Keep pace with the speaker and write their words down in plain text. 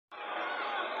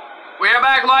We are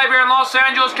back live here in Los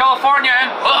Angeles, California, and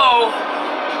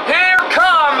here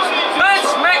comes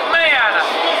Vince McMahon.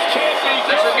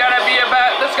 This is gonna be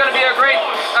a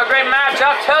great match,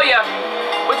 I'll tell you,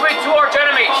 between two arch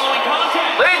enemies.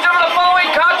 Ladies and gentlemen, the following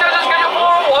contest is scheduled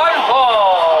for one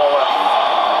fall.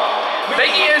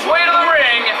 Making his way to the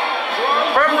ring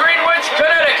from Greenwich,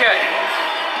 Connecticut,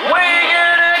 weighing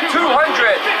in at 257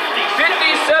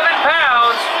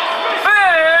 pounds,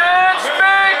 Vince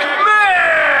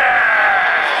McMahon!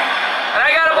 And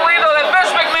I gotta believe, though, that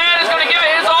Vince McMahon is gonna give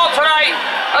it his all tonight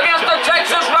against the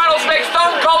Texas Rattlesnake,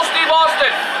 Stone Cold Steve Austin.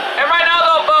 And right now,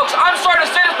 though, folks, I'm sorry to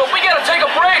say this, but we gotta take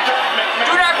a break.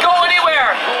 Do not go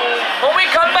anywhere. When we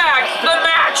come back, the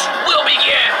match will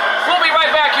begin. We'll be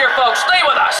right back here, folks. Stay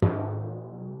with us.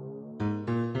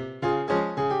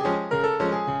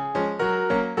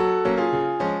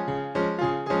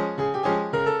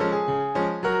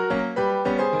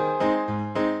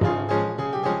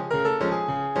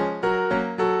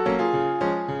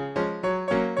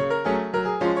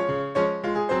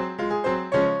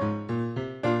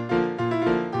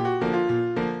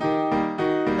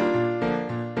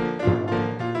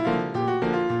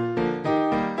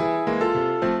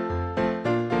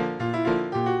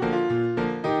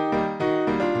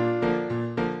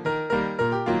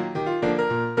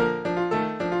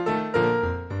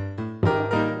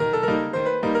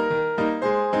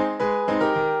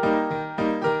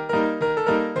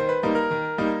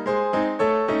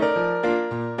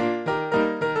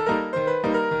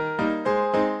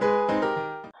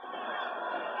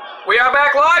 We are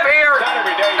back live here,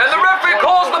 and the referee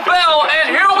calls the bell, and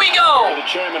here we go.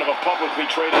 Vince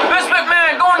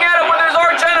McMahon going at it with his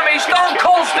arch enemy, Stone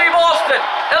Cold Steve Austin,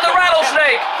 and the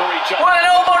Rattlesnake with an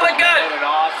elbow to the gut.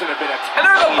 And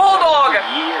there's a bulldog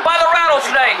by the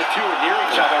Rattlesnake.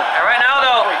 And right now,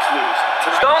 though,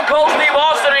 Stone Cold Steve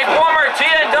Austin, a former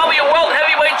TNW World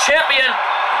Heavyweight Champion,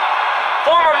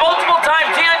 former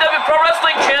multiple-time TNW Pro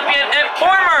Wrestling Champion, and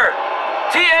former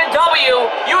TNW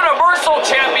Universal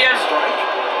Champion.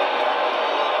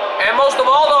 And most of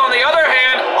all, though, on the other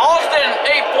hand, Austin,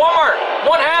 a former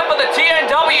one-half of the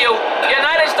TNW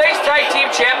United States Tag Team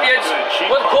Champions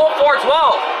with Colt 412.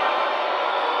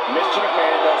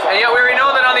 And yet we already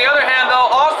know that on the other hand, though,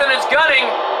 Austin is gunning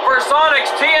for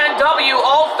Sonic's TNW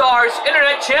All-Stars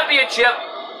Internet Championship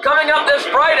coming up this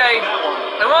Friday.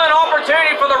 And we'll have an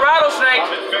opportunity for the Rattlesnake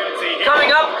coming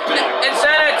up in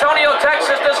San Antonio,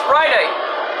 Texas this Friday.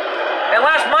 And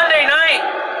last Monday night,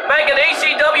 back at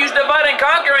ACW's Divide and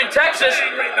Conquer in Texas,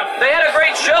 they had a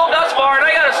great show thus far, and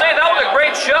I gotta say, that was a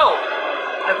great show.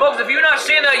 And folks, if you've not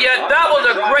seen that yet, that was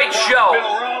a great show.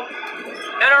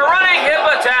 And a running hip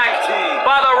attack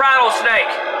by the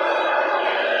Rattlesnake.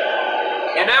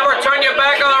 You never turn your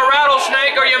back on a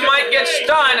rattlesnake or you might get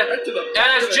stunned. And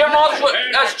as Jim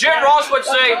Ross would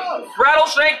say,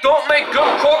 rattlesnake don't make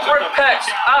good corporate pets,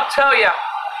 I'll tell you.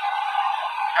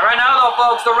 And right now, though,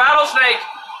 folks, the Rattlesnake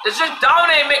is just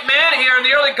dominating McMahon here in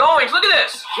the early goings. Look at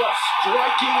this. Just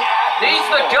striking at Needs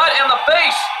the gut and the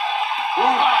face.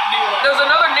 There's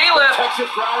another knee lift.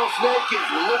 Texas Rattlesnake is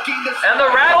looking to... And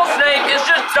the Rattlesnake is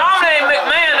just dominating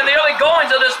McMahon in the early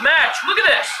goings of this match. Look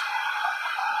at this.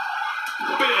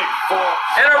 Big force.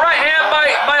 And a right hand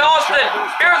by Austin.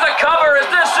 Here's a cover. Is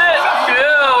this it?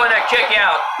 No, and a kick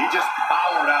out. He just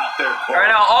powered out there.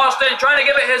 Right now, Austin trying to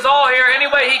give it his all here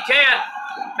any way he can.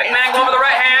 McMahon going over the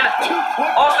right hand.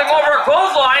 Austin going over a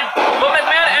clothesline. But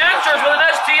McMahon answers with an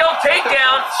STO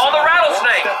takedown on the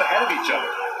Rattlesnake. Step ahead of each other.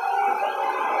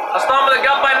 A stomp of the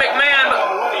gut by McMahon.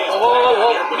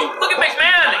 Whoa. Look at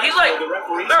McMahon. He's like,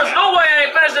 there's no way I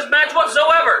ain't finished this match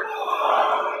whatsoever.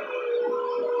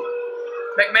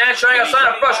 McMahon showing a sign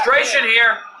of frustration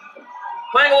here.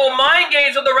 Playing a little mind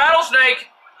games with the Rattlesnake.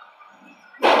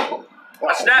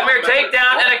 A snapmare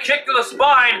takedown and a kick to the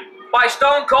spine by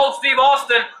Stone Cold Steve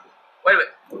Austin. Wait a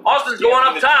minute. Austin's going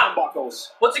up top.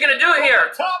 What's he going to do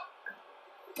here?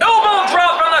 Elbow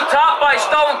drop from the top by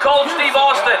Stone Cold Steve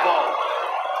Austin.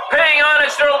 Paying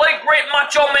homage to the late great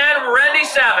Macho Man Randy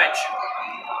Savage.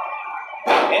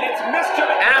 And it's Mr.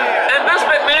 McMahon. And Vince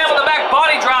McMahon with a back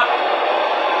body drop.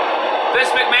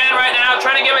 Vince McMahon right now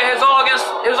trying to give it his all against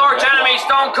his arch enemy,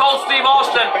 Stone Cold Steve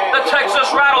Austin. The Texas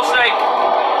Rattlesnake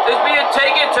is being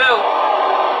taken to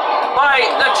by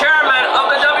the chairman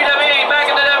of the WWE, back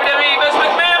in the WWE, Vince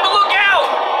McMahon. But look out!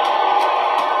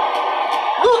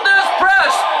 Ruthless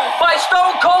press by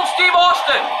Stone Cold Steve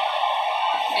Austin.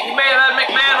 He may have had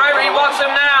McMahon right where he wants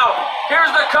him now.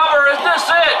 Here's the cover. Is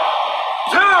this it?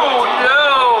 2,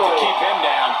 no. Keep him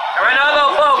down. Right now,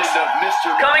 though, folks,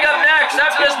 coming up next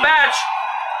after this match,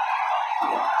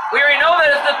 we already know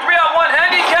that it's the 3-on-1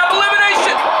 handicap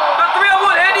elimination. The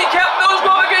 3-on-1 handicap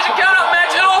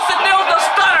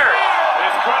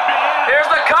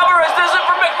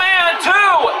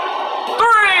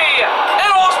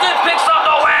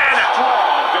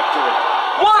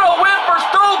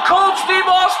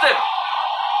Austin.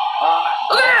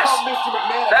 Look at this.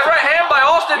 That right hand by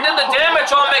Austin did the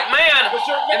damage on McMahon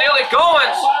and Neely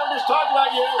Goins.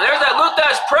 And there's that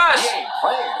Luthez press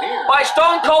by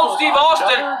Stone Cold Steve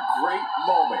Austin.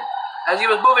 As he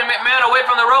was moving McMahon away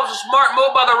from the ropes, a smart move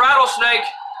by the Rattlesnake.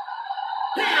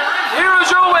 Here's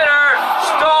your winner,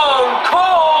 Stone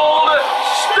Cold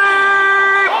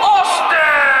Steve Austin.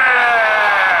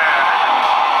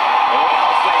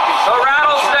 The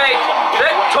Rattlesnake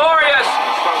victorious,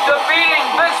 defeating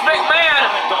Vince McMahon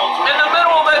in the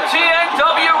middle of the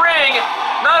TNW ring.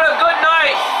 Not a good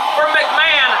night for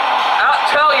McMahon, I'll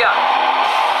tell ya.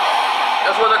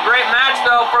 This was a great match,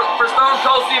 though, for Stone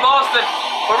Cold Steve Austin.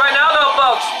 But right now, though,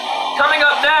 folks, coming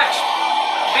up next,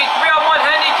 the 3-on-1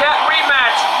 handicap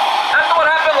rematch. After what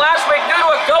happened last week due to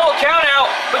a double countout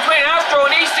between Astro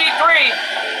and EC3,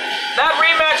 that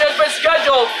rematch has been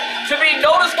scheduled to be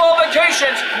no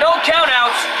disqualifications, no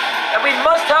countouts, and we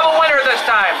must have a winner this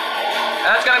time.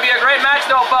 That's going to be a great match,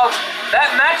 though, folks.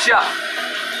 That matchup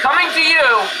coming to you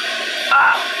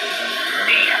up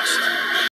next.